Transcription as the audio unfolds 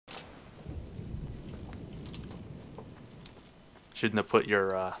Shouldn't have put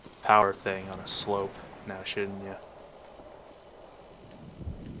your power thing on a slope now, shouldn't you?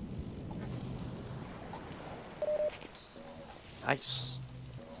 Nice.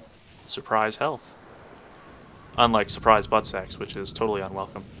 Surprise health. Unlike surprise butt sex, which is totally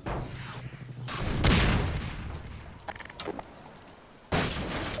unwelcome.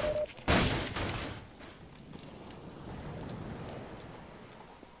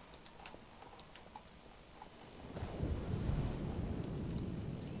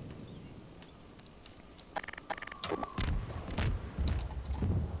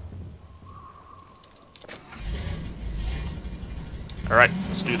 Alright,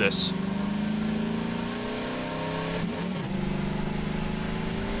 let's do this.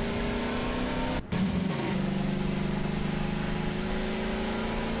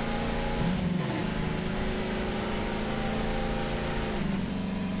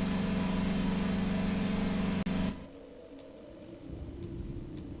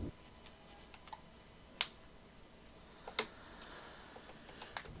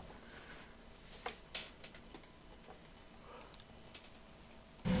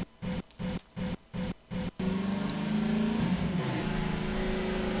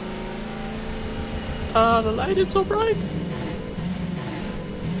 The light is so bright!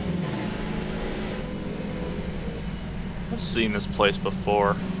 I've seen this place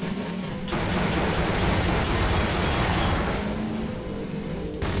before.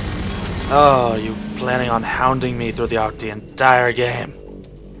 Oh, you planning on hounding me throughout the entire game?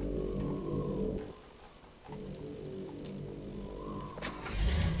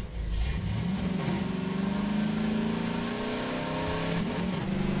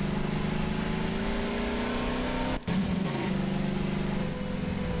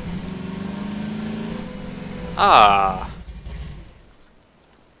 Ah,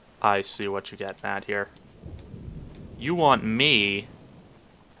 I see what you're getting at here. You want me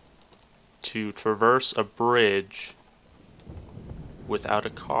to traverse a bridge without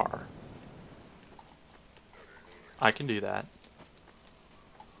a car. I can do that.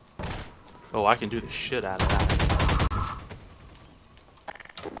 Oh, I can do the shit out of that.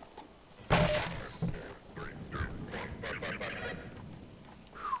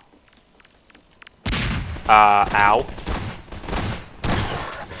 Ow.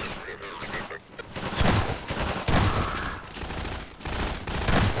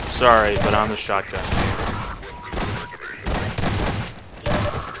 Sorry, but I'm the shotgun.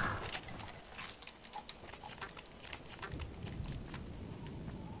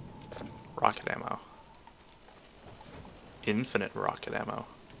 Rocket ammo. Infinite rocket ammo.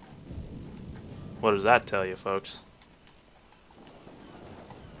 What does that tell you, folks?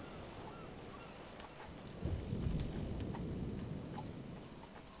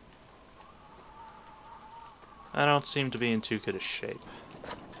 I don't seem to be in too good a shape.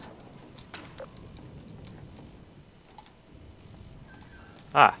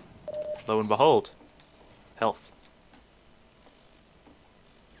 Ah, lo and behold, health.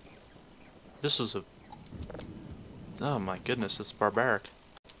 This is a... Oh my goodness, it's barbaric.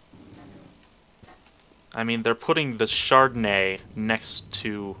 I mean, they're putting the Chardonnay next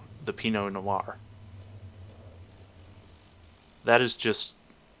to the Pinot Noir. That is just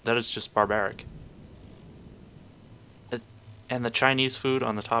barbaric. And the Chinese food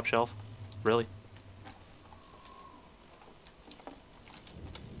on the top shelf? Really?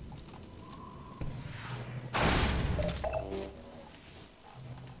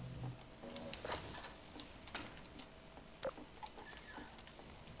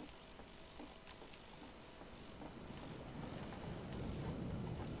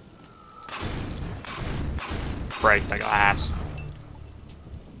 Break the glass.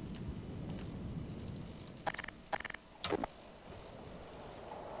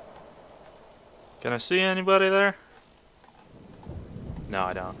 Can I see anybody there? No,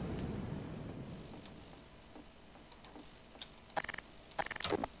 I don't.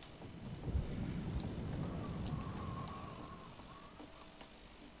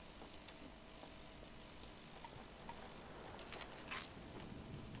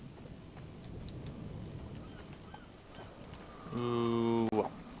 Ooh.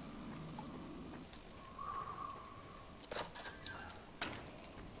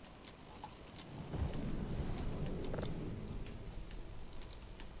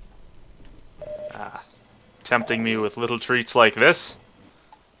 Ah. Tempting me with little treats like this?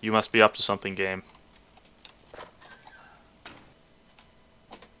 You must be up to something, game.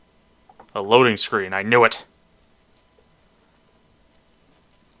 A loading screen, I knew it!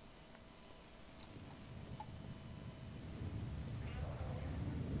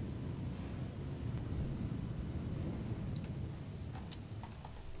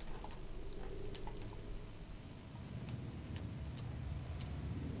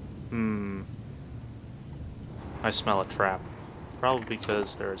 I smell a trap. Probably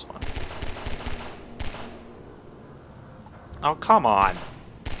because there is one. Oh, come on!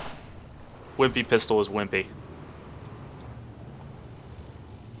 Wimpy pistol is wimpy.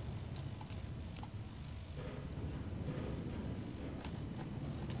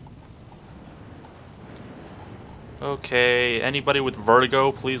 Okay, anybody with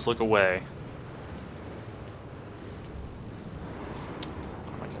vertigo, please look away.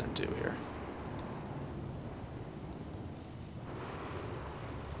 What am I gonna do here?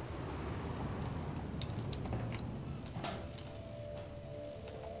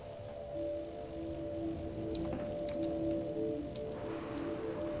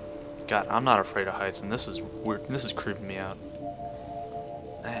 God, I'm not afraid of heights, and this is weird. This is creeping me out.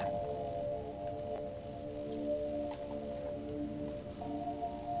 Man.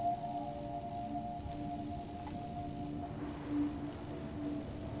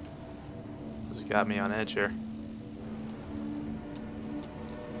 This got me on edge here.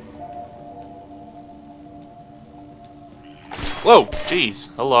 Whoa!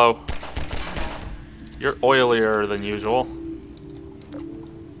 Jeez. Hello. You're oilier than usual.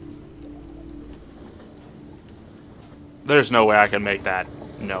 There's no way I can make that.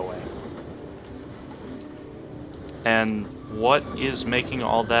 No way. And what is making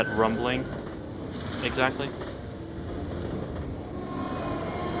all that rumbling exactly?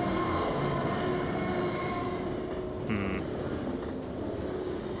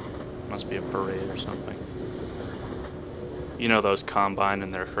 Must be a parade or something. You know those Combine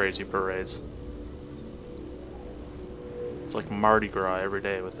and their crazy parades. It's like Mardi Gras every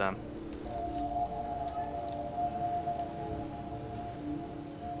day with them.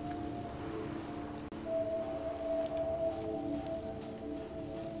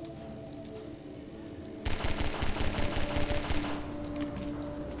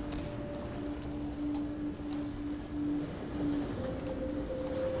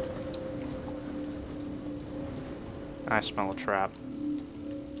 I smell a trap.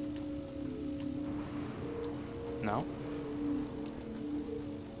 No?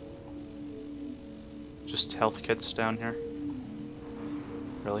 Just health kits down here?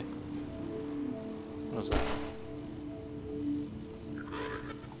 Really? What was that?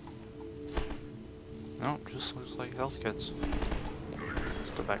 No, just looks like health kits. Let's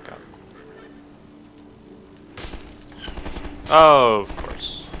go back up. Oh, of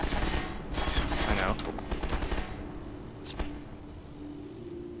course. I know.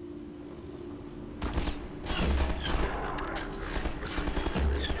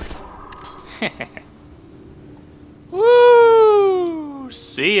 Woo!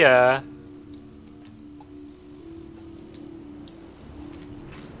 See ya!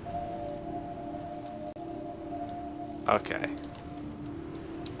 Okay.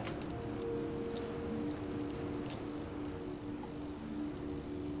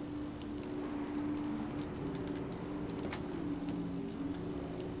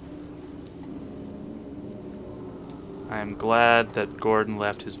 I am glad that Gordon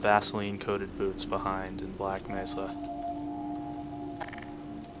left his Vaseline-coated boots behind in Black Mesa.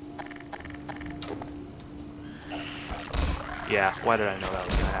 Yeah, why did I know that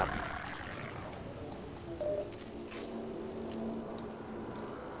was gonna happen?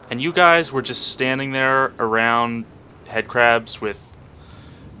 And you guys were just standing there around headcrabs with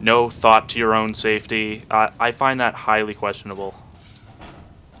no thought to your own safety. I find that highly questionable.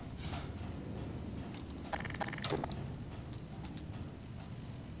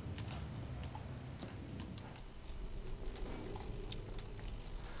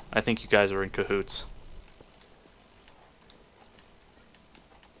 I think you guys are in cahoots.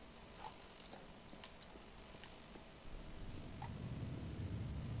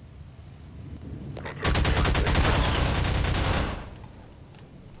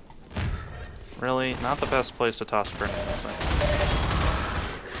 Really? Not the best place to toss a grenade, is it?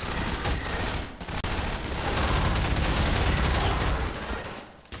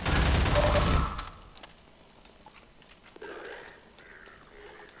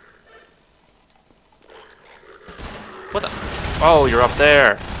 What the? Oh, you're up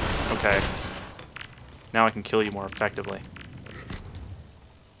there! Okay. Now I can kill you more effectively.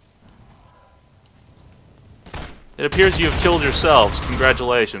 It appears you have killed yourselves.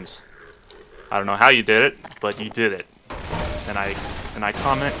 Congratulations. I don't know how you did it, but you did it. And I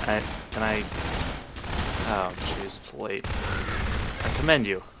comment, oh jeez, it's late. I commend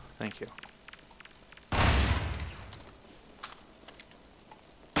you. Thank you.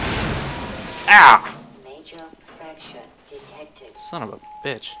 Ah! Major fracture detected. Son of a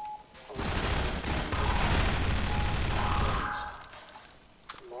bitch.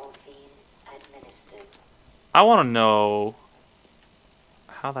 Morphine administered. I want to know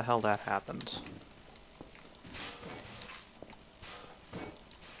how the hell that happened.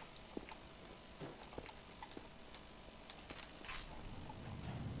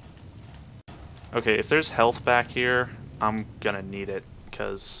 Okay, if there's health back here, I'm gonna need it,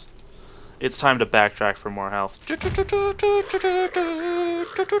 because it's time to backtrack for more health.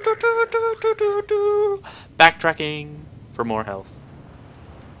 Backtracking for more health.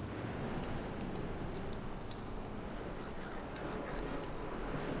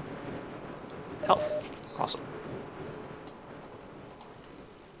 Health. Awesome.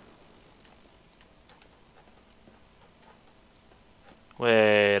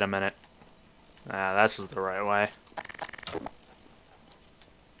 Wait a minute. Ah, this is the right way.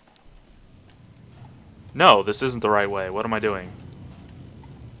 No, this isn't the right way. What am I doing?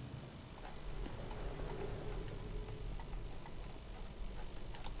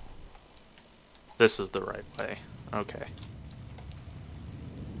 This is the right way. Okay.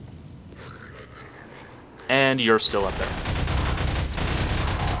 And you're still up there.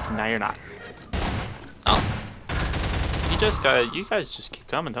 Now you're not. Oh. You guys just keep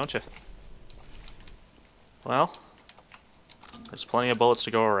coming, don't you? Well, there's plenty of bullets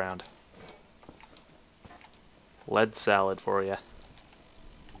to go around. Lead salad for you.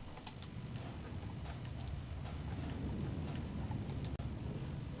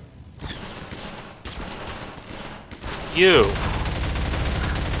 You!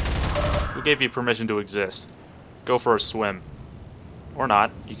 Who gave you permission to exist? Go for a swim. Or not.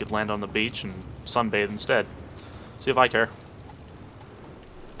 You could land on the beach and sunbathe instead. See if I care.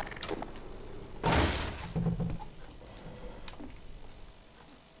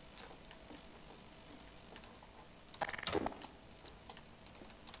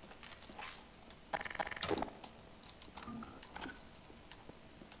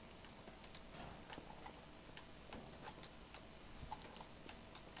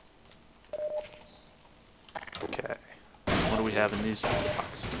 Okay. What do we have in these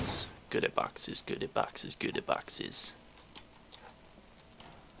boxes? Goodie boxes, goodie boxes, goodie boxes.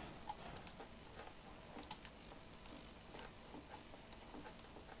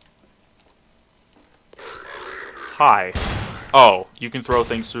 Hi. Oh, you can throw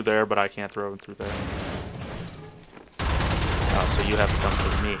things through there, but I can't throw them through there. Oh, so you have to come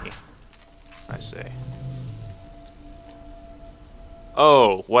through me. I see.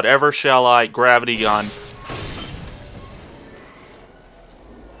 Oh, whatever shall I... Gravity gun.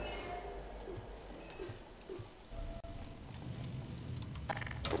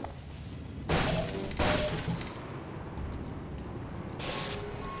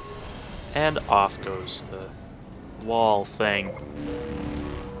 And off goes the wall thing.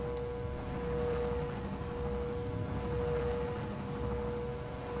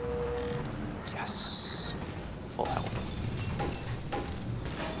 Yes. Full health.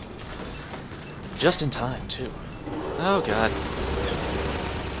 Just in time, too. Oh, God.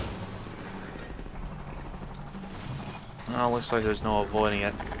 Oh, looks like there's no avoiding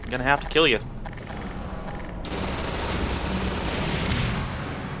it. I'm gonna have to kill you.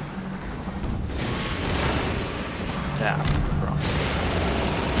 Yeah, wrong.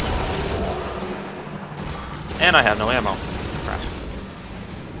 And I have no ammo. Crap.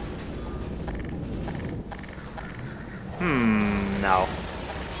 No.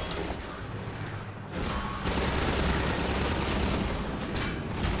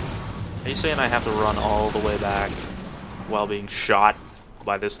 Are you saying I have to run all the way back while being shot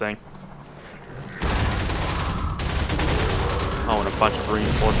by this thing? Oh, and a bunch of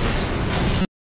reinforcements.